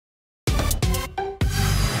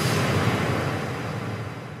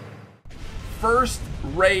first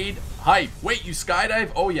raid hype. Wait, you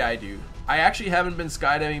skydive? Oh yeah, I do. I actually haven't been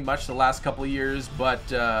skydiving much the last couple of years,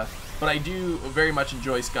 but I do very much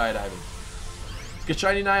enjoy skydiving. Let's get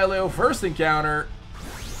shiny Nihileo first encounter.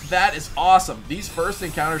 That is awesome. These first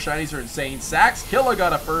encounter shinies are insane. Saxkilla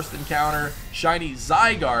got a first encounter shiny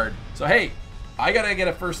Zygarde. So hey, I gotta get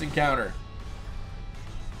a first encounter.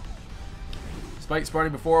 Spike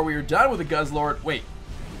Sparty before we are done with the Guzzlord. Wait.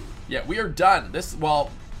 Yeah, we are done. This,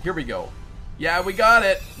 well, here we go. Yeah, we got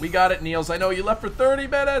it. We got it, Niels. I know you left for 30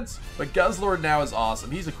 minutes, but Guzzlord now is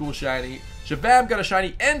awesome. He's a cool shiny. Shabam got a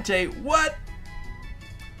shiny Entei. What?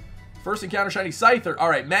 First encounter shiny Scyther.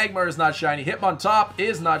 Alright, Magmar is not shiny. Hitmontop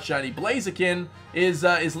is not shiny. Blaziken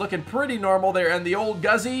is looking pretty normal there. And the old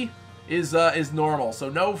Guzzy is normal. So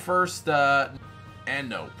no first, and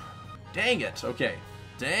nope. Dang it. Okay.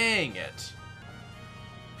 Dang it.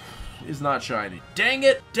 Is not shiny. Dang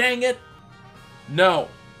it. Dang it. No.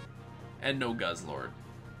 And no Guzzlord.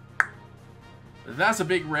 That's a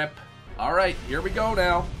big rip. Alright, here we go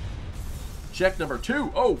now. Check number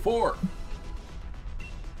 204.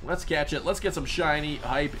 Let's catch it. Let's get some shiny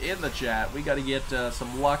hype in the chat. We got to get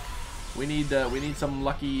some luck. We need some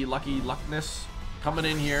luckness coming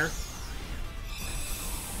in here.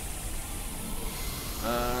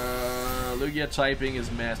 Lugia typing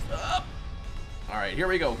is messed up. All right, here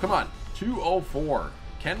we go. Come on, 204.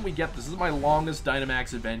 Can we get this? This is my longest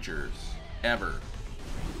Dynamax adventures ever.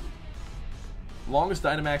 Longest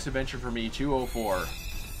Dynamax adventure for me, 204.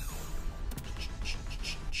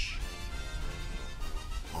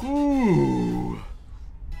 Ooh.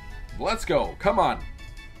 Let's go. Come on.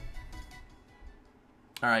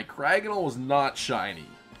 Alright, Cragganol was not shiny.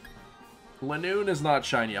 Lanoon is not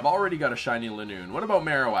shiny. I've already got a shiny Lanoon. What about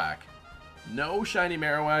Marowak? No shiny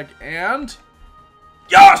Marowak. And...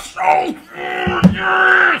 yes! Oh,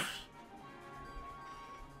 yes!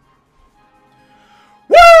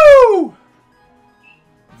 Woo!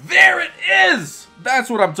 There it is! That's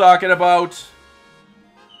what I'm talking about.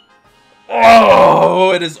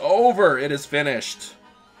 Oh, it is over. It is finished.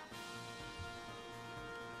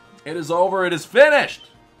 It is over. It is finished.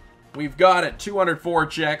 We've got it. 204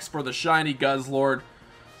 checks for the shiny Guzzlord.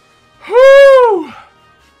 Whoo!